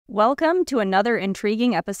Welcome to another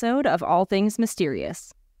intriguing episode of All Things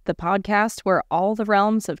Mysterious, the podcast where all the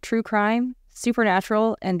realms of true crime,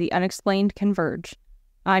 supernatural, and the unexplained converge.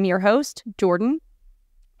 I'm your host, Jordan.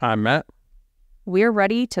 I'm Matt. We're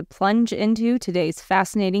ready to plunge into today's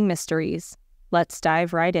fascinating mysteries. Let's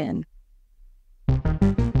dive right in.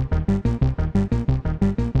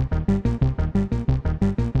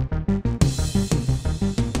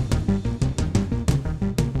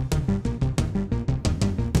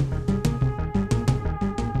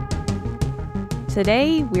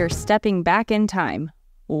 Today, we're stepping back in time,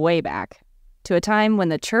 way back, to a time when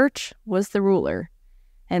the church was the ruler,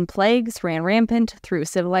 and plagues ran rampant through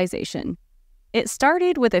civilization. It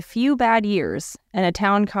started with a few bad years in a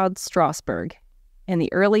town called Strasbourg in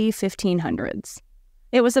the early 1500s.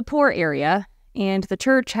 It was a poor area, and the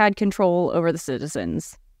church had control over the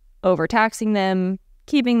citizens, overtaxing them,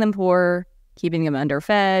 keeping them poor, keeping them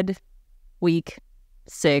underfed, weak,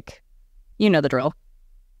 sick. You know the drill.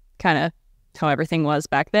 Kind of how everything was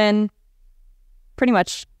back then. Pretty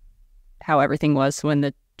much how everything was when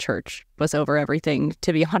the church was over everything,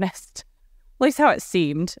 to be honest. At least how it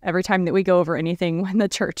seemed every time that we go over anything when the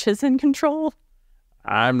church is in control.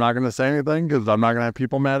 I'm not going to say anything because I'm not going to have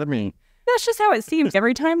people mad at me. That's just how it seems.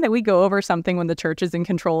 Every time that we go over something when the church is in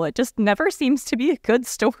control, it just never seems to be a good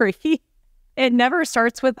story. It never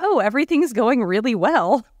starts with, oh, everything's going really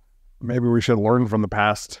well. Maybe we should learn from the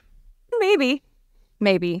past. Maybe.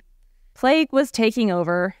 Plague was taking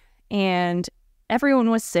over, and everyone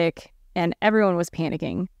was sick, and everyone was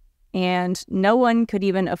panicking, and no one could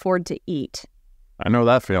even afford to eat. I know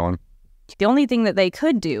that feeling. The only thing that they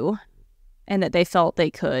could do, and that they felt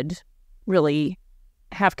they could really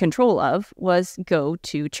have control of, was go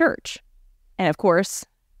to church. And of course,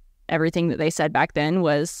 everything that they said back then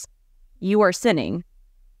was, you are sinning.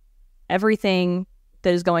 Everything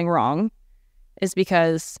that is going wrong is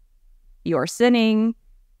because you are sinning,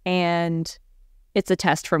 and it's a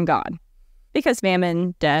test from God. Because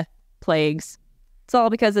famine, death, plagues, it's all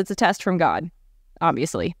because it's a test from God,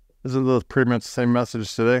 obviously. Isn't this pretty much the same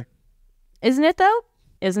message today? Isn't it, though?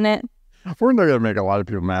 Isn't it? We're not going to make a lot of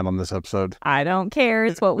people mad on this episode. I don't care.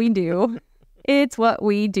 It's what we do. It's what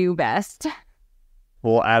we do best.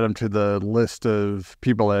 We'll add them to the list of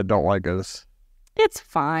people that don't like us. It's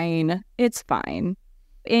fine.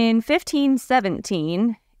 In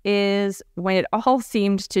 1517 is when it all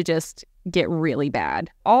seemed to just get really bad.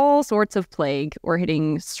 All sorts of plague were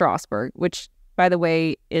hitting Strasbourg, which, by the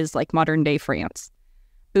way, is like modern-day France.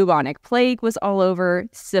 Bubonic plague was all over,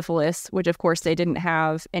 syphilis, which of course they didn't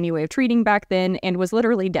have any way of treating back then and was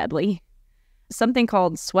literally deadly. Something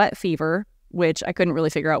called sweat fever, which I couldn't really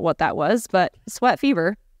figure out what that was, but sweat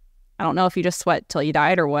fever, I don't know if you just sweat till you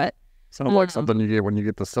died or what. Sounds like something you get when you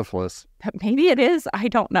get the syphilis. Maybe it is, I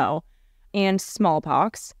don't know. And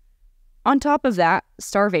smallpox. On top of that,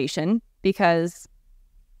 starvation, because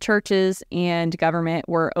churches and government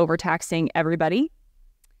were overtaxing everybody.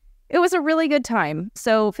 It was a really good time.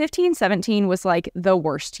 So 1517 was like the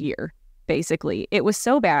worst year, basically. It was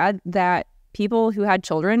so bad that people who had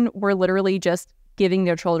children were literally just giving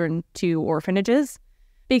their children to orphanages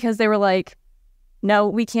because they were like, no,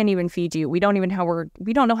 we can't even feed you. We don't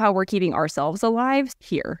know how we're keeping ourselves alive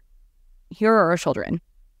here. Here are our children.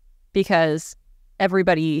 Because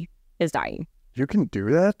everybody is dying. You can do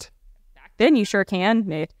that? Back then you sure can.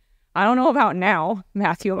 I don't know about now,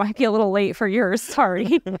 Matthew. It might be a little late for yours.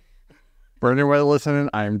 Sorry. For anyone listening,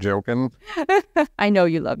 I'm joking. I know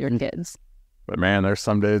you love your kids. But man, there's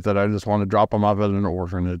some days that I just want to drop them off at an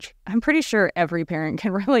orphanage. I'm pretty sure every parent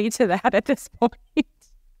can relate to that at this point.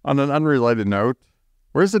 On an unrelated note,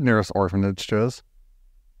 where's the nearest orphanage to us?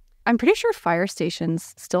 I'm pretty sure fire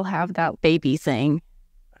stations still have that baby thing.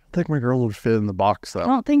 I think my girl would fit in the box, though. I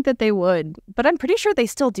don't think that they would, but I'm pretty sure they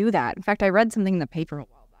still do that. In fact, I read something in the paper a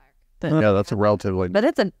while back. Yeah, that's a relatively...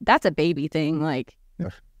 But that's a baby thing, like... Yeah.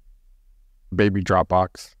 Baby drop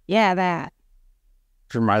box. Yeah, that.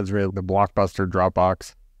 Which reminds me of the Blockbuster drop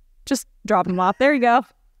box. Just drop them off. There you go.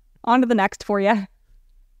 On to the next for you.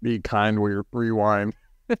 Be kind, we rewind.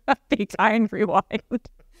 Be kind, rewind.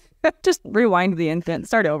 Just rewind the infant.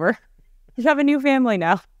 Start over. You have a new family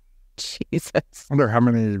now. Jesus. I wonder how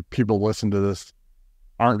many people listen to this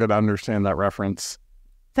aren't going to understand that reference.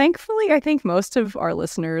 Thankfully, I think most of our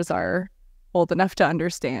listeners are old enough to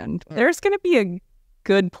understand. There's going to be a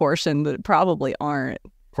good portion that probably aren't.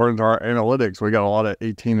 According to our analytics, we got a lot of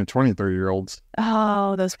 18 and 23-year-olds.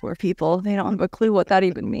 Oh, those poor people. They don't have a clue what that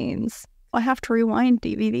even means. I have to rewind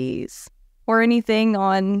DVDs or anything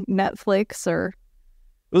on Netflix or...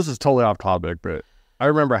 This is totally off topic, but I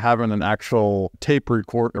remember having an actual tape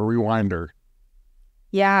rewinder.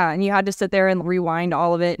 Yeah, and you had to sit there and rewind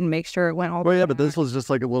all of it and make sure it went all the Well, yeah, way but this back. was just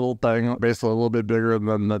like a little thing, basically a little bit bigger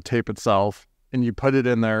than the tape itself. And you put it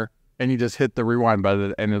in there and you just hit the rewind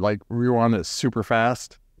button and it like rewound it super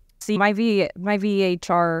fast. See, my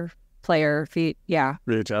VHR player, VHS.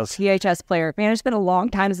 VHS player. Man, it's been a long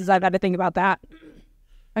time since I've had to think about that.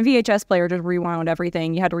 My VHS player just rewound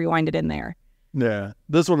everything. You had to rewind it in there. Yeah.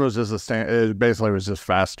 This one was just it basically was just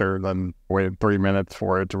faster than waiting 3 minutes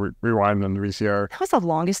for it to rewind on the VCR. That was the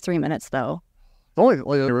longest 3 minutes, though. It's only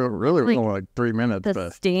really Like, only like 3 minutes. The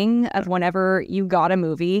But sting of whenever you got a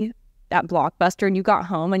movie at Blockbuster and you got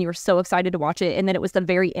home and you were so excited to watch it, and then it was the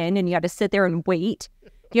very end and you had to sit there and wait.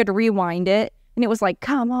 You had to rewind it, and it was like,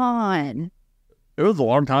 come on. it was a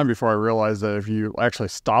long time before I realized that if you actually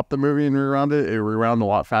stopped the movie and rewound it, it rewound a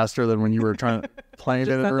lot faster than when you were trying to play it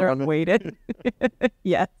Just and sat there rewound and it. waited.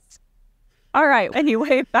 Yes. All right.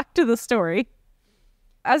 Anyway, back to the story.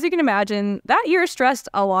 As you can imagine, that year stressed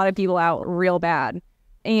a lot of people out real bad.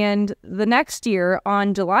 And the next year,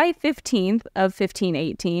 on July 15th of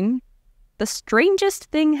 1518, the strangest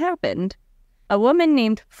thing happened. A woman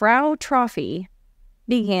named Frau Trophy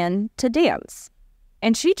began to dance.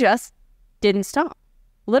 And she just didn't stop.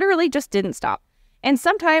 Literally just didn't stop. And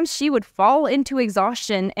sometimes she would fall into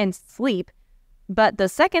exhaustion and sleep. But the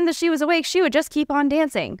second that she was awake, she would just keep on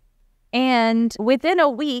dancing. And within a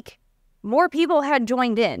week, more people had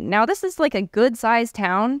joined in. Now, this is like a good-sized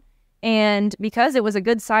town. And because it was a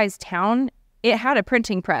good-sized town, it had a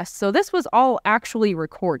printing press. So this was all actually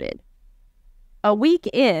recorded. A week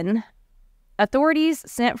in, authorities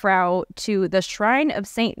sent Frau to the shrine of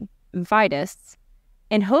St. Vitus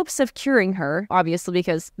in hopes of curing her, obviously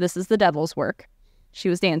because this is the devil's work. She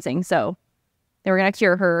was dancing, so they were going to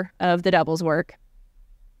cure her of the devil's work.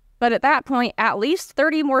 But at that point, at least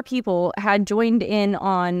 30 more people had joined in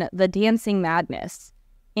on the dancing madness.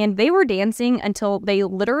 And they were dancing until they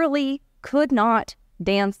literally could not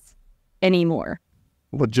dance anymore.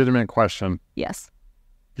 Legitimate question. Yes.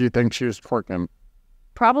 Do you think she was twerking?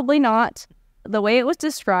 Probably not. The way it was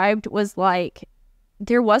described was like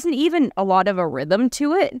there wasn't even a lot of a rhythm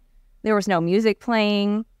to it. There was no music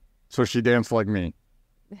playing. So she danced like me.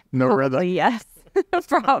 No Probably, rhythm. yes.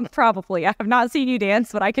 Probably. I have not seen you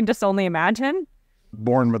dance, but I can just only imagine.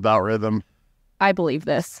 Born without rhythm. I believe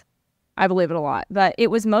this. I believe it a lot. But it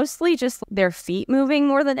was mostly just their feet moving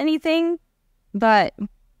more than anything. But,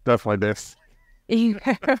 Definitely this.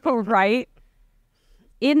 right?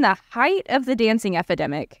 In the height of the dancing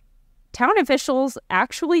epidemic, town officials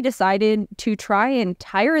actually decided to try and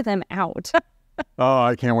tire them out. Oh,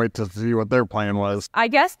 I can't wait to see what their plan was. I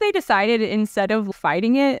guess they decided instead of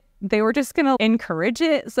fighting it, they were just going to encourage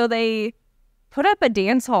it. So they put up a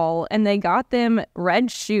dance hall and they got them red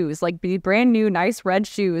shoes, like brand new, nice red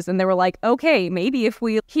shoes. And they were like, okay, maybe if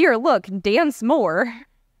we, here, look, dance more.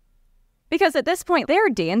 Because at this point, they're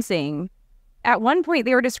dancing. At one point,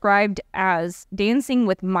 they were described as dancing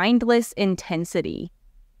with mindless intensity,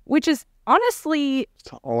 which is honestly... It's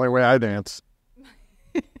the only way I dance.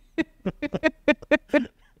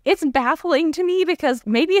 It's baffling to me because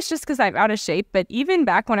maybe it's just because I'm out of shape, but even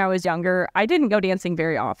back when I was younger, I didn't go dancing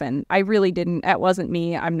very often. I really didn't. It wasn't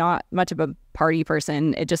me. I'm not much of a party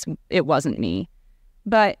person. It wasn't me.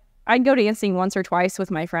 But I'd go dancing once or twice with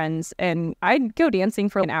my friends, and I'd go dancing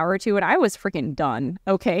for an hour or two, and I was freaking done.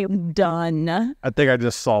 Okay, done. I think I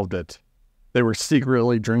just solved it. They were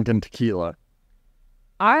secretly drinking tequila.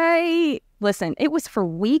 Listen, it was for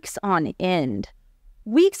weeks on end.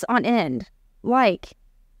 Weeks on end. Like,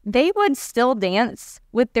 they would still dance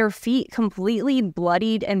with their feet completely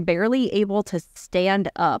bloodied and barely able to stand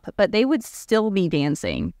up, but they would still be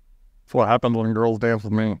dancing. That's what happens when girls dance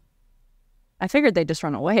with me. I figured they'd just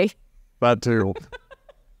run away. That too.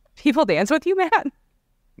 People dance with you, Matt?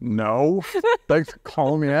 No. Thanks for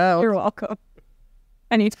calling me out. You're welcome.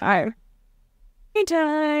 Anytime.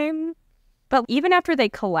 Anytime. But even after they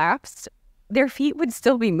collapsed, their feet would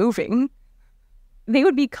still be moving. They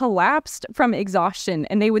would be collapsed from exhaustion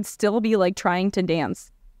and they would still be like trying to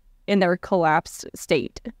dance in their collapsed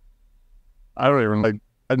state. I don't even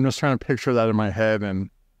I'm just trying to picture that in my head,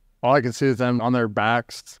 and all I can see is them on their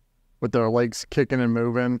backs with their legs kicking and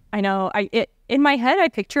moving. I know. In my head, I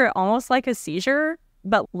picture it almost like a seizure,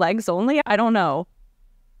 but legs only. I don't know.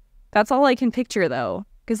 That's all I can picture though,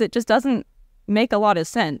 because it just doesn't make a lot of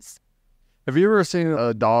sense. Have you ever seen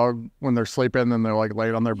a dog when they're sleeping and they're like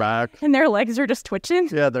laid on their back? And their legs are just twitching?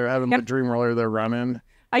 Yeah, they're having a dream where they're running.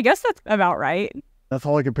 I guess that's about right. That's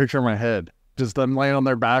all I can picture in my head. Just them laying on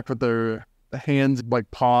their back with their hands like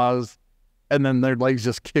paws, and then their legs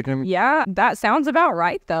just kicking. Yeah, that sounds about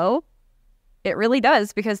right though. It really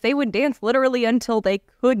does, because they would dance literally until they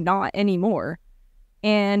could not anymore.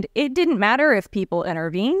 And it didn't matter if people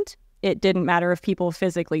intervened. It didn't matter if people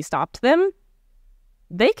physically stopped them.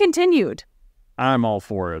 They continued. I'm all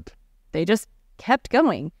for it. They just kept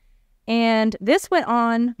going. And this went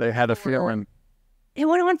on. They had a feeling. It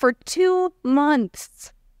went on for 2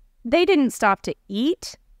 months. They didn't stop to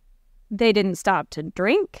eat. They didn't stop to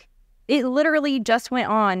drink. It literally just went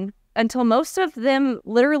on until most of them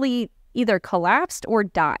literally either collapsed or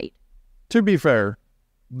died. To be fair,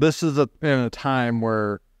 this is in a time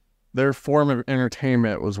where their form of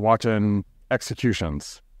entertainment was watching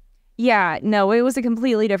executions. Yeah, no, it was a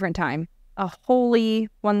completely different time. A wholly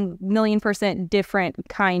 1,000,000% different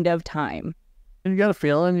kind of time. You got a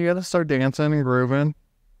feeling, you got to start dancing and grooving.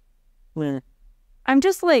 I'm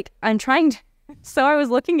just like, I'm trying to... So I was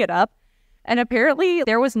looking it up, and apparently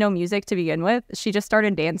there was no music to begin with. She just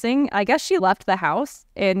started dancing. I guess she left the house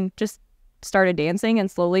and just started dancing and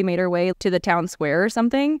slowly made her way to the town square or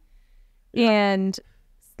something. Yeah. And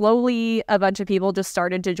slowly a bunch of people just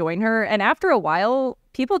started to join her. And after a while,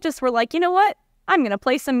 people just were like, you know what? I'm going to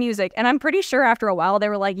play some music. And I'm pretty sure after a while, they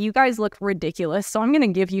were like, you guys look ridiculous. So I'm going to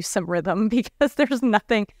give you some rhythm because there's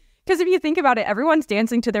nothing. Because if you think about it, everyone's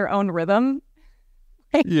dancing to their own rhythm.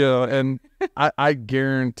 Yeah. And I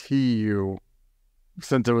guarantee you,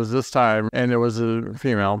 since it was this time and it was a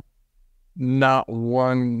female, not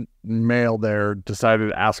one male there decided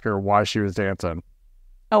to ask her why she was dancing.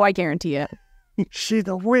 Oh, I guarantee it. She's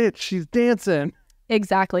a witch. She's dancing.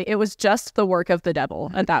 Exactly. It was just the work of the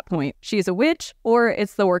devil at that point. She's a witch or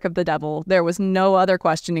it's the work of the devil. There was no other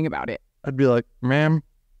questioning about it. I'd be like, ma'am,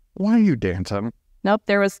 why are you dancing? Nope.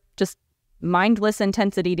 There was just mindless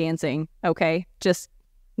intensity dancing. Okay.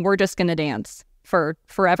 We're just going to dance for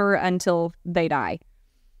forever until they die.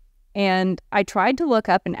 And I tried to look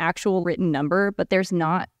up an actual written number, but there's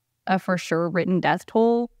not a for sure written death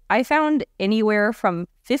toll. I found anywhere from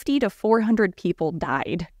 50 to 400 people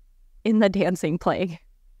died in the dancing plague.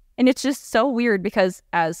 And it's just so weird because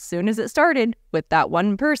as soon as it started with that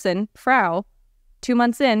one person, Frau, 2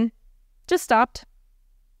 months in, just stopped.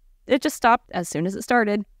 It just stopped as soon as it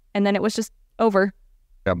started. And then it was just over.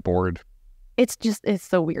 Got bored. It's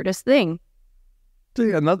the weirdest thing.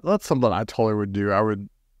 Yeah, and that's something I totally would do.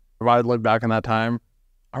 If I lived back in that time,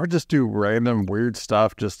 I would just do random weird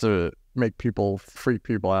stuff just to make people freak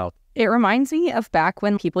people out. It reminds me of back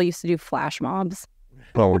when people used to do flash mobs.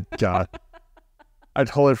 Oh, God. I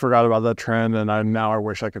totally forgot about that trend, and now I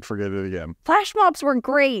wish I could forget it again. Flash mobs were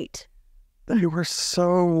great. They were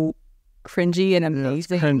so... cringy and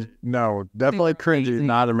amazing. No, definitely cringy, amazing.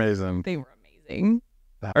 Not amazing. They were amazing.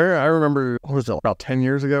 I remember, what was it, about 10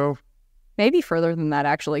 years ago? Maybe further than that,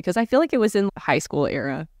 actually, because I feel like it was in high school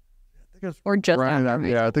era. Or just after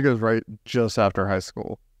I think it was right just after high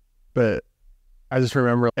school. But I just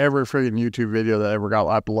remember every freaking YouTube video that ever got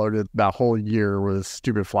uploaded that whole year was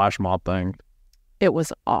stupid flash mob thing. It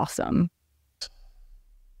was awesome.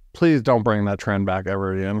 Please don't bring that trend back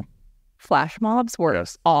ever again. Flash mobs were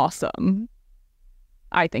awesome.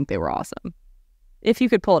 I think they were awesome. If you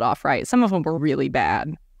could pull it off right. Some of them were really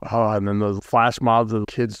bad. Oh, and then those flash mobs of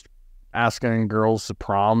kids asking girls to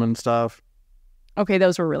prom and stuff. Okay,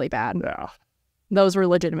 those were really bad. Yeah. Those were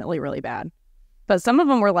legitimately really bad. But some of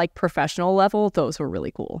them were like professional level. Those were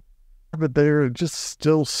really cool. But they're just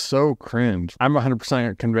still so cringe. I'm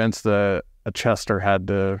 100% convinced that a Chester had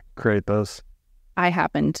to create those. I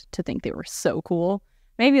happened to think they were so cool.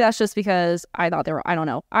 Maybe that's just because I thought they were, I don't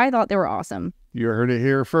know. I thought they were awesome. You heard it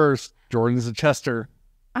here first. Jordan's a Chester.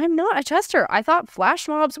 I'm not a Chester. I thought flash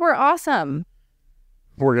mobs were awesome.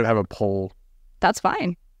 We're going to have a poll. That's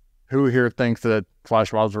fine. Who here thinks that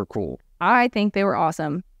flash mobs were cool? I think they were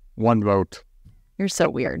awesome. 1 vote. You're so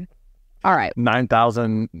weird. All right.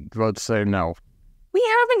 9,000 votes say no. We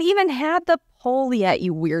haven't even had the poll yet,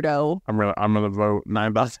 you weirdo. I'm gonna vote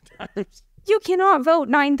 9,000 times. You cannot vote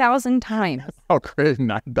 9,000 times. I'll create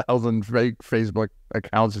 9,000 fake Facebook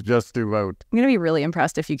accounts just to vote. I'm going to be really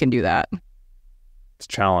impressed if you can do that. It's a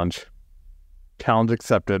challenge. Challenge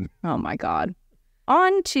accepted. Oh my God.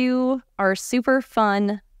 On to our super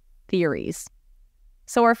fun theories.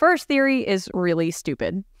 So our first theory is really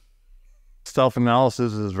stupid.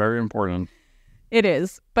 Self-analysis is very important. It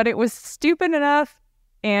is, but it was stupid enough,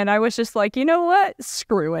 and I was just like, you know what?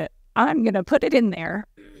 Screw it. I'm going to put it in there.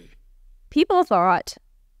 People thought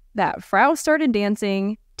that Frau started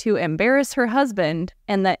dancing to embarrass her husband,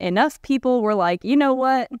 and that enough people were like, you know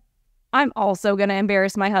what? I'm also going to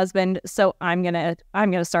embarrass my husband, so I'm going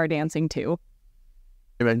to start dancing too.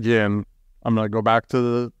 And again, I'm going to go back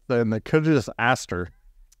to then they could have just asked her.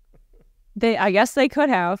 I guess they could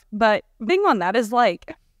have, but the thing on that is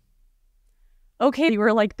like, okay, you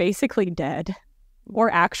were like basically dead or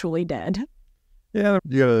actually dead. Yeah,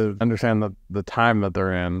 you gotta understand the time that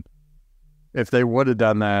they're in. If they would have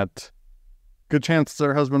done that, good chance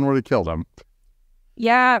their husband would have killed him.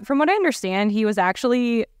 Yeah, from what I understand, he was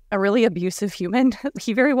actually a really abusive human.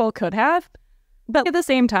 He very well could have. But at the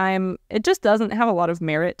same time, it just doesn't have a lot of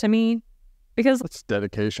merit to me because It's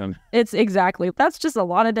dedication. that's just a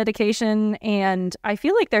lot of dedication. And I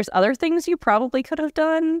feel like there's other things you probably could have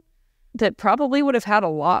done that probably would have had a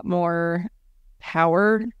lot more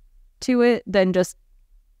power to it than just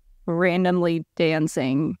randomly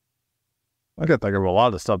dancing. I could think of a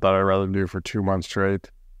lot of stuff that I'd rather do for 2 months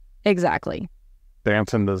straight. Exactly.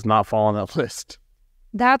 Dancing does not fall on that list.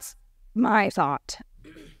 That's my thought.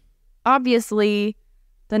 Obviously,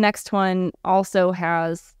 the next one also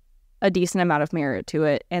has a decent amount of merit to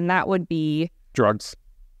it, and that would be... Drugs.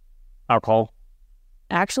 Alcohol.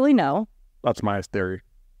 Actually, no. That's my theory.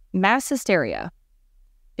 Mass hysteria.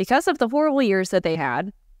 Because of the horrible years that they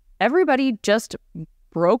had, everybody just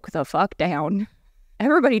broke the fuck down.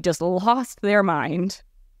 Everybody just lost their mind.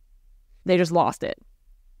 They just lost it.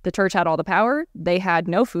 The church had all the power. They had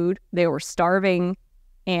no food. They were starving.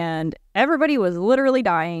 And everybody was literally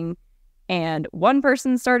dying. And one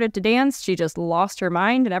person started to dance. She just lost her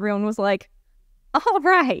mind. And everyone was like, all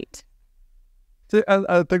right. See,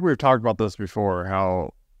 I think we've talked about this before,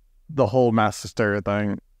 how the whole mass hysteria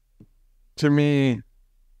thing, to me,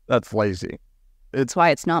 that's lazy. That's why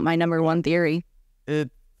it's not my number one theory. It's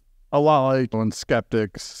a lot like when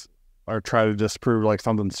skeptics are trying to disprove like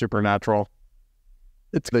something supernatural.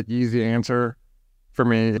 It's the easy answer for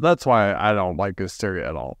me. That's why I don't like hysteria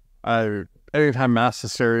at all. Anytime mass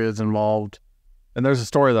hysteria is involved, and there's a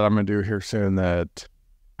story that I'm going to do here soon that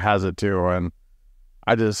has it too, and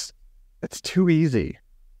it's too easy.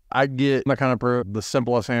 I get the kind of the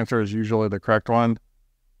simplest answer is usually the correct one.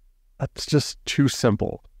 That's just too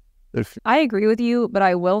simple. I agree with you, but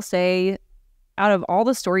I will say, out of all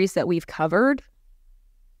the stories that we've covered,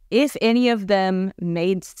 if any of them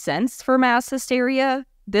made sense for mass hysteria,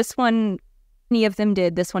 this one, any of them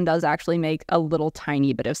did, this one does actually make a little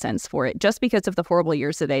tiny bit of sense for it, just because of the horrible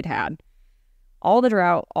years that they'd had. All the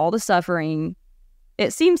drought, all the suffering,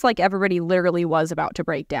 it seems like everybody literally was about to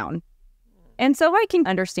break down. And so I can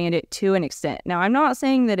understand it to an extent. Now, I'm not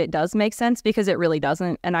saying that it does make sense, because it really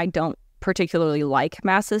doesn't, and I don't particularly like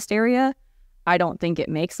mass hysteria. I don't think it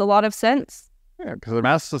makes a lot of sense. Yeah, because the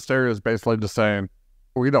mass hysteria is basically just saying,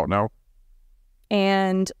 we don't know.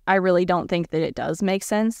 And I really don't think that it does make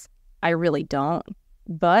sense. I really don't.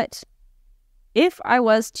 But if I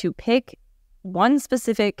was to pick one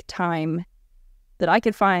specific time that I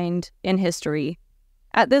could find in history,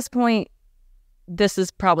 at this point, this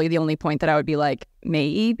is probably the only point that I would be like,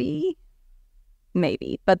 maybe.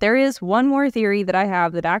 But there is one more theory that I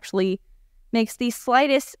have that actually makes the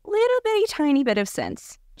slightest little bitty tiny bit of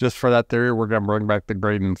sense. Just for that theory, we're going to bring back the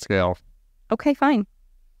grading scale. Okay, fine.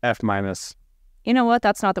 F minus. You know what?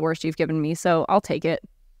 That's not the worst you've given me, so I'll take it.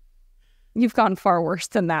 You've gone far worse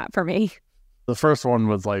than that for me. The first one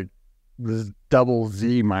was like this double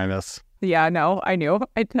Z minus. Yeah, no, I knew.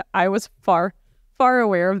 I was far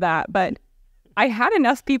aware of that, but I had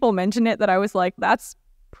enough people mention it that I was like, that's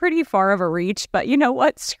pretty far of a reach, but you know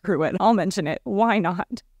what? Screw it. I'll mention it. Why not?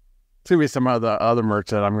 It's going to be some of the other merch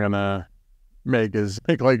that I'm going to make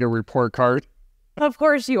like a report card. Of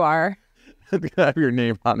course you are. It's going to have your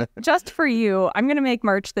name on it. Just for you, I'm going to make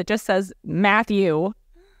merch that just says Matthew.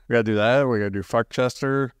 We got to do that. We got to do Fuck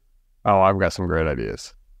Chester. Oh, I've got some great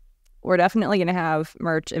ideas. We're definitely going to have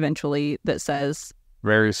merch eventually that says...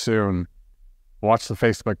 Very soon. Watch the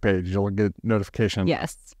Facebook page. You'll get notification.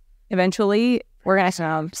 Yes. Eventually, we're going to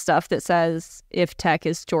have stuff that says if tech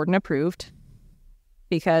is Jordan approved.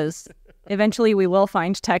 Because eventually we will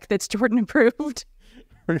find tech that's Jordan approved.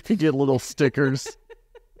 We're going to get little stickers that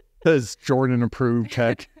says Jordan approved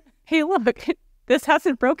tech. Hey, look, this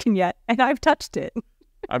hasn't broken yet, and I've touched it.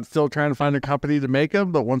 I'm still trying to find a company to make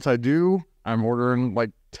them, but once I do, I'm ordering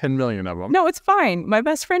like 10 million of them. No, it's fine. My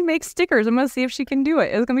best friend makes stickers. I'm going to see if she can do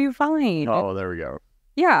it. It's going to be fine. Oh, there we go.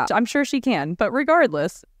 Yeah, I'm sure she can. But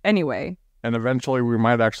regardless, anyway. And eventually we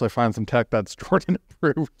might actually find some tech that's Jordan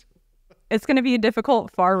approved. It's going to be a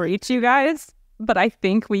difficult far reach, you guys, but I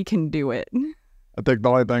think we can do it. I think the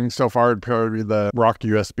only thing so far would probably be the Rock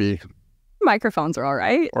USB. Microphones are all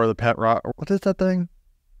right. Or the Pet Rock. What is that thing?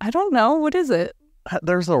 I don't know. What is it?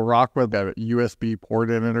 There's a rock with a USB port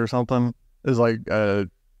in it or something. It's like a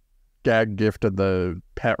gag gift of the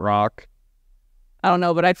Pet Rock. I don't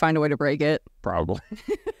know, but I'd find a way to break it. Probably.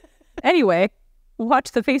 Anyway,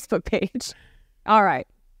 watch the Facebook page. All right.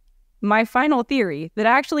 My final theory that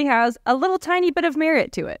actually has a little tiny bit of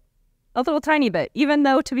merit to it. A little tiny bit. Even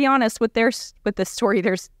though, to be honest, with this story,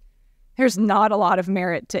 there's There's not a lot of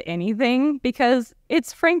merit to anything because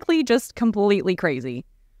it's frankly just completely crazy.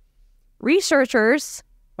 Researchers,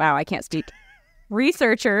 wow, I can't speak.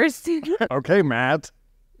 Researchers, Okay, Matt.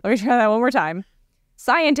 let me try that one more time.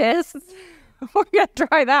 Scientists, we're going to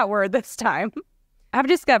try that word this time, have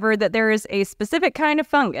discovered that there is a specific kind of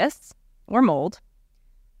fungus or mold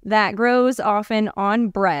that grows often on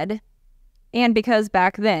bread. And because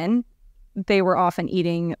back then they were often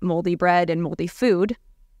eating moldy bread and moldy food,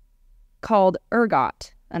 called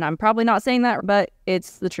ergot. And I'm probably not saying that, but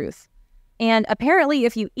it's the truth. And apparently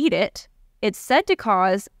if you eat it, it's said to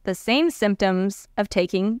cause the same symptoms of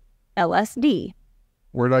taking LSD.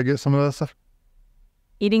 Where did I get some of this stuff?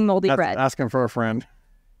 Eating moldy That's bread. asking for a friend.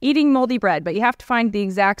 Eating moldy bread, but you have to find the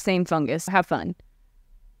exact same fungus. Have fun.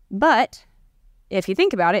 But if you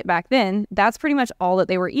think about it, back then, that's pretty much all that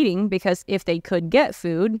they were eating, because if they could get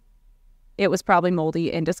food, it was probably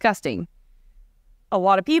moldy and disgusting. A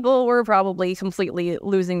lot of people were probably completely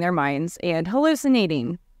losing their minds and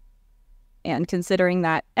hallucinating. And considering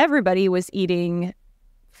that everybody was eating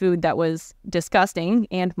food that was disgusting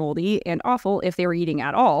and moldy and awful if they were eating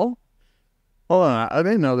at all. Hold on, I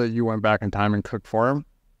didn't know that you went back in time and cooked for him.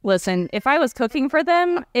 Listen, if I was cooking for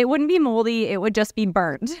them, it wouldn't be moldy, it would just be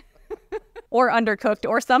burnt. Or undercooked,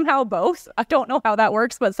 or somehow both. I don't know how that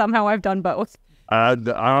works, but somehow I've done both. I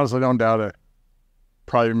honestly don't doubt it.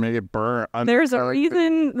 Probably make it burn. There's a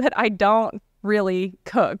reason that I don't really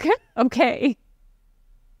cook. Okay.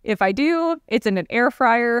 If I do, it's in an air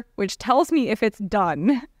fryer, which tells me if it's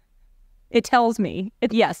done. It tells me,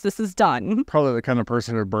 yes, this is done. Probably the kind of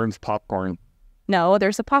person who burns popcorn. No,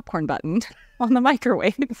 there's a popcorn button on the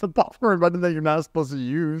microwave It's a popcorn button that you're not supposed to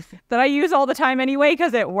use. that I use all the time anyway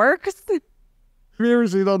because it works. Have you ever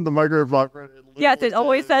seen on the microwave popcorn? Yes, it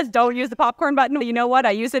always says don't use the popcorn button. But you know what?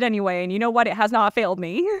 I use it anyway. And you know what? It has not failed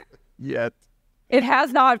me. Yet. It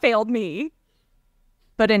has not failed me.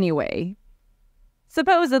 But anyway,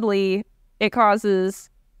 supposedly it causes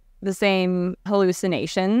the same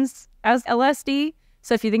hallucinations as LSD.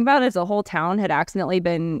 So if you think about it, if the whole town had accidentally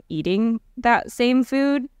been eating that same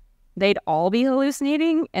food, they'd all be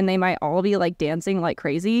hallucinating and they might all be like dancing like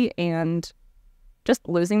crazy and just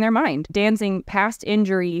losing their mind, dancing past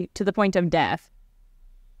injury to the point of death.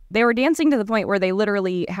 They were dancing to the point where they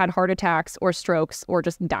literally had heart attacks or strokes or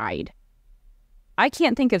just died. I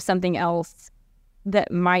can't think of something else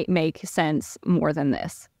that might make sense more than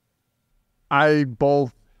this. I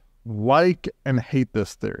both like and hate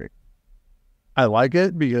this theory. I like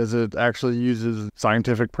it because it actually uses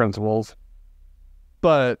scientific principles,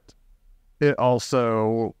 but it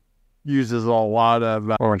also uses a lot of,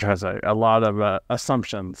 what am I trying to say, a lot of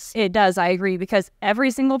assumptions. It does, I agree, because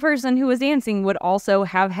every single person who was dancing would also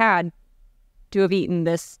have had to have eaten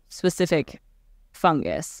this specific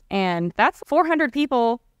fungus. And that's 400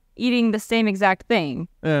 people eating the same exact thing.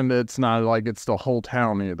 And it's not like it's the whole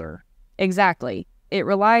town either. Exactly. It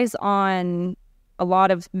relies on a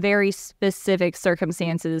lot of very specific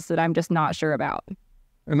circumstances that I'm just not sure about.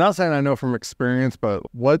 I'm not saying I know from experience, but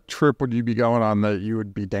what trip would you be going on that you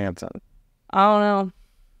would be dancing? I don't know.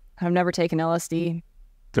 I've never taken LSD.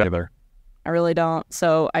 Either. I really don't.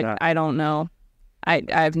 So I don't know. I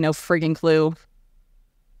have no friggin' clue.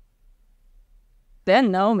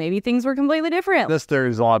 Then, no, maybe things were completely different. This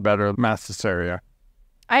theory is a lot better. Mass hysteria.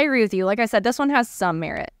 I agree with you. Like I said, this one has some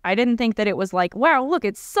merit. I didn't think that it was like, wow, look,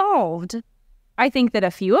 it's solved. I think that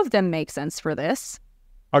a few of them make sense for this.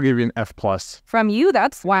 I'll give you an F+. From you,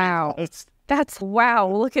 that's wow. That's wow.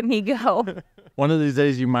 Look at me go. One of these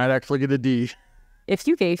days, you might actually get a D. If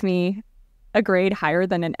you gave me a grade higher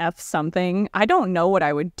than an F something, I don't know what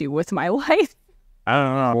I would do with my life. I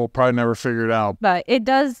don't know. We'll probably never figure it out. But it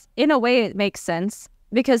does, in a way, it makes sense.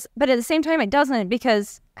 But at the same time, it doesn't,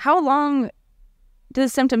 because how long do the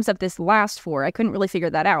symptoms of this last for? I couldn't really figure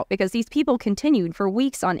that out, because these people continued for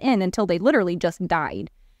weeks on end until they literally just died.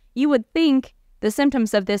 You would think the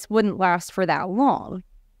symptoms of this wouldn't last for that long.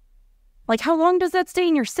 Like, how long does that stay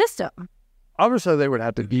in your system? Obviously, they would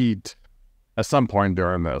have to eat at some point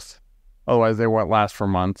during this. Otherwise, they won't last for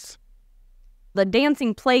months. The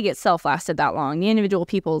dancing plague itself lasted that long. The individual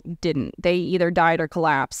people didn't. They either died or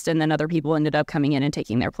collapsed, and then other people ended up coming in and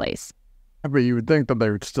taking their place. But you would think that they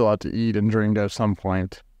would still have to eat and drink at some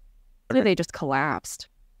point. Maybe they just collapsed.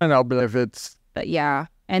 I know, but if it's... But yeah,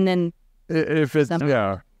 and then... If it's...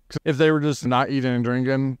 Yeah. If they were just not eating and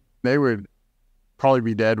drinking, they would probably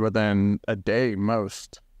be dead within a day,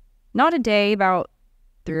 most. Not a day, about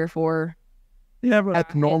 3 or 4. Yeah, but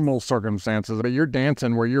at normal circumstances. But you're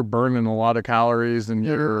dancing where you're burning a lot of calories and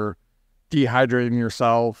you're dehydrating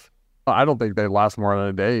yourself. I don't think they last more than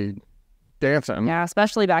a day dancing. Yeah,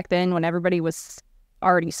 especially back then when everybody was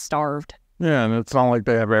already starved. Yeah, and it's not like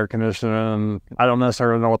they have air conditioning. And I don't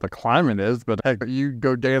necessarily know what the climate is, but heck, you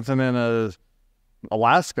go dancing in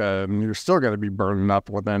Alaska and you're still going to be burning up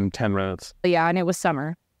within 10 minutes. Yeah, and it was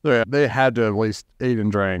summer. Yeah, they had to at least eat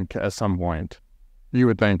and drink at some point. You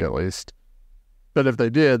would think at least. But if they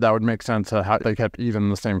did, that would make sense of how they kept eating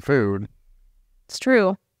the same food. It's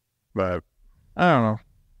true. But I don't know.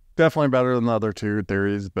 Definitely better than the other two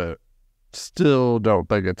theories, but still don't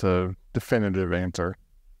think it's a definitive answer.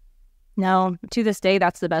 No, to this day,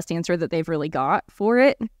 that's the best answer that they've really got for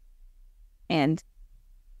it. And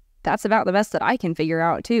that's about the best that I can figure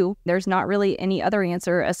out, too. There's not really any other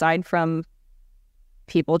answer aside from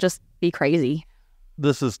people just be crazy.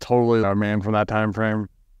 This is totally a man from that time frame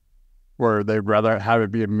where they'd rather have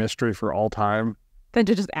it be a mystery for all time than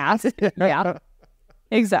to just ask. Yeah,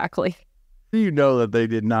 exactly. You know that they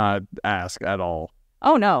did not ask at all.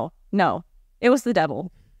 Oh, no. It was the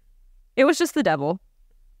devil. It was just the devil.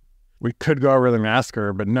 We could go over there and ask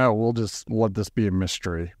her, but no, we'll just let this be a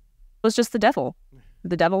mystery. It was just the devil.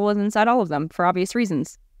 The devil was inside all of them for obvious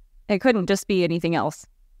reasons. It couldn't just be anything else.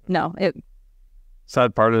 No.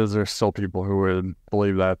 Sad part is there's still people who would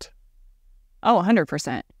believe that. Oh,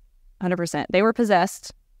 100%. 100%. They were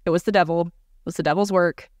possessed. It was the devil. It was the devil's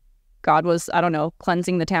work. God was, I don't know,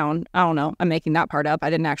 cleansing the town. I don't know. I'm making that part up. I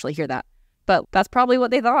didn't actually hear that. But that's probably what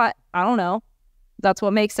they thought. I don't know. That's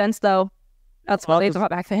what makes sense, though. That's what they thought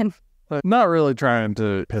back then. Not really trying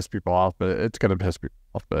to piss people off, but it's going to piss people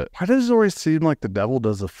off. But why does it always seem like the devil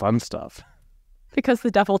does the fun stuff? Because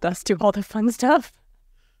the devil does do all the fun stuff.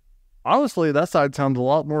 Honestly, that side sounds a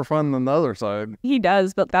lot more fun than the other side. He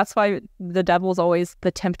does, but that's why the devil's always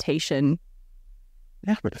the temptation.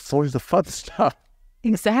 Yeah, but it's always the fun stuff.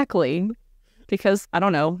 Exactly. Because, I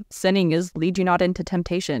don't know, sinning is lead you not into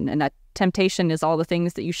temptation. And that temptation is all the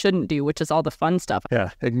things that you shouldn't do, which is all the fun stuff. Yeah,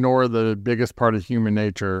 ignore the biggest part of human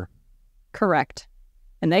nature. Correct.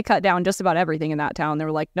 And they cut down just about everything in that town. They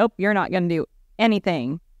were like, nope, you're not going to do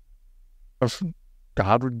anything. If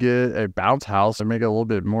God would get a bounce house and make it a little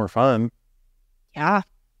bit more fun. Yeah.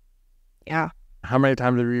 How many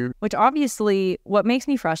times have you... Which obviously, what makes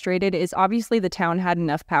me frustrated is obviously the town had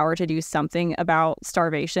enough power to do something about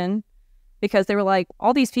starvation. Because they were like,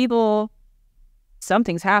 all these people,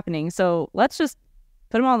 something's happening. So let's just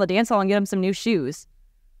put them on the dance hall and get them some new shoes.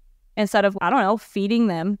 Instead of, I don't know, feeding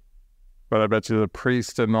them. But I bet you the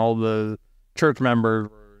priest and all the church members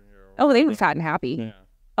were, Oh, they were fat and happy. Yeah.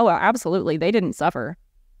 Oh, absolutely. They didn't suffer.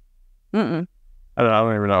 Mm-mm. I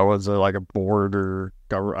don't even know. Was it like a board or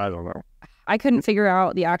government? I don't know. I couldn't figure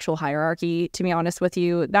out the actual hierarchy, to be honest with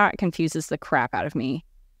you. That confuses the crap out of me.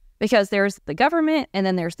 Because there's the government and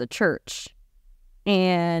then there's the church.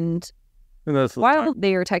 And while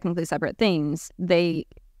they are technically separate things, the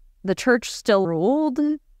church still ruled.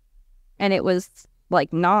 And it was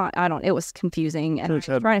like not, it was confusing. And I was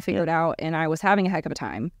trying to figure it out. And I was having a heck of a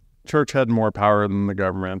time. Church had more power than the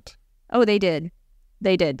government. Oh, they did.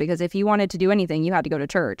 They did. Because if you wanted to do anything, you had to go to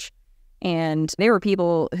church. And there were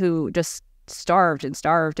people who just starved.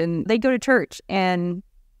 And they'd go to church and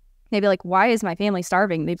they'd be like, why is my family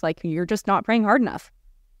starving? They'd be like, you're just not praying hard enough.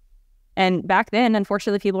 And back then,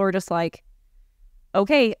 unfortunately, people were just like,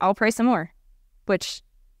 okay, I'll pray some more. Which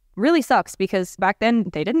really sucks because back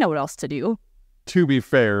then they didn't know what else to do. To be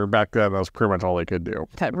fair, back then that was pretty much all they could do.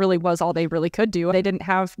 That really was all they really could do. They didn't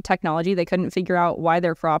have technology. They couldn't figure out why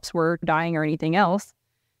their crops were dying or anything else.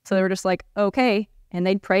 So they were just like, okay. And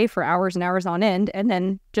they'd pray for hours and hours on end and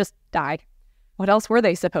then just died. What else were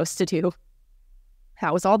they supposed to do?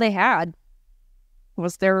 That was all they had,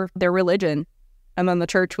 was their religion. And then the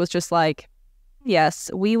church was just like, yes,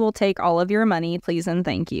 we will take all of your money, please and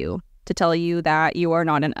thank you, to tell you that you are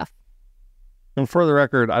not enough. And for the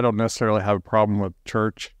record, I don't necessarily have a problem with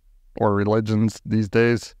church or religions these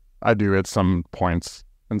days. I do at some points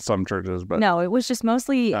in some churches, but... No, it was just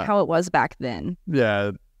mostly how it was back then.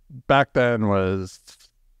 Yeah, back then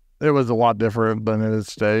it was a lot different than it is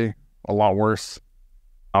today. A lot worse.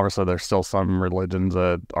 Obviously, there's still some religions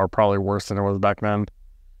that are probably worse than it was back then.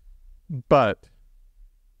 But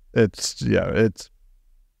I'm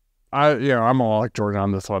all like George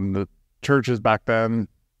on this one. The churches back then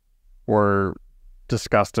were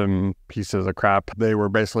disgusting pieces of crap. They were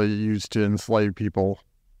basically used to enslave people.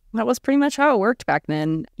 That was pretty much how it worked back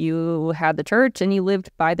then. You had the church and you lived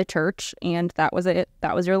by the church, and that was it.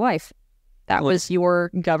 That was your life. That was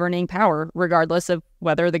your governing power, regardless of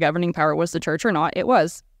whether the governing power was the church or not. It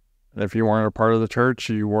was. If you weren't a part of the church,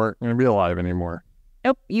 you weren't going to be alive anymore.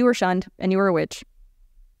 Nope, you were shunned and you were a witch.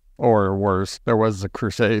 Or worse, there was the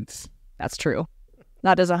Crusades. That's true.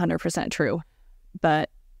 That is 100% true. But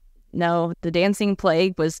no, the dancing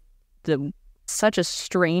plague was the such a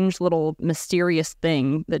strange little mysterious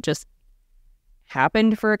thing that just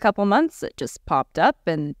happened for a couple months. It just popped up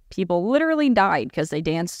and people literally died because they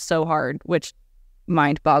danced so hard, which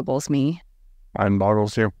mind boggles me. Mind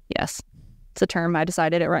boggles you? Yes. It's a term. I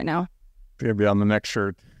decided it right now. It's going to be on the next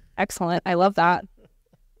shirt. Excellent. I love that.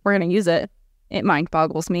 We're going to use it. It mind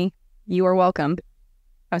boggles me. You are welcome.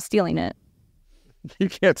 I'm stealing it. You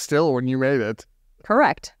can't steal when you made it.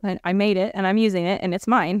 Correct. I made it and I'm using it and it's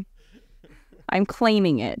mine. I'm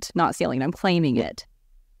claiming it. Not stealing. I'm claiming it.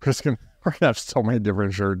 We're going to have so many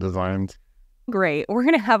different shirt designs. Great. We're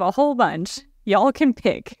going to have a whole bunch. Y'all can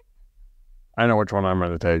pick. I know which one I'm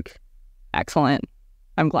going to take. Excellent.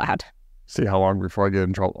 I'm glad. See how long before I get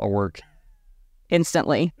in trouble at work.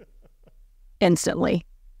 Instantly. Instantly.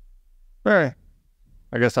 All right.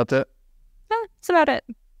 I guess that's it. That's about it.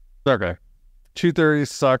 Okay. 2:30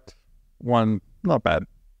 sucked. 1, not bad.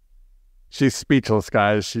 She's speechless,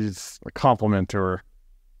 guys. She's a compliment to her.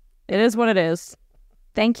 It is what it is.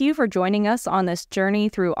 Thank you for joining us on this journey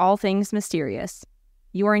through all things mysterious.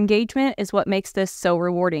 Your engagement is what makes this so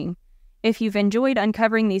rewarding. If you've enjoyed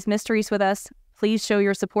uncovering these mysteries with us, please show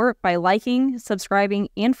your support by liking, subscribing,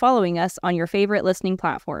 and following us on your favorite listening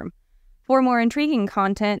platform. For more intriguing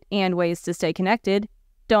content and ways to stay connected,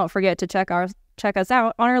 don't forget to check us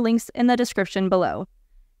out on our links in the description below.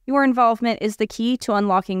 Your involvement is the key to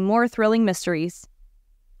unlocking more thrilling mysteries.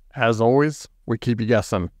 As always, we keep you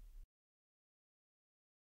guessing.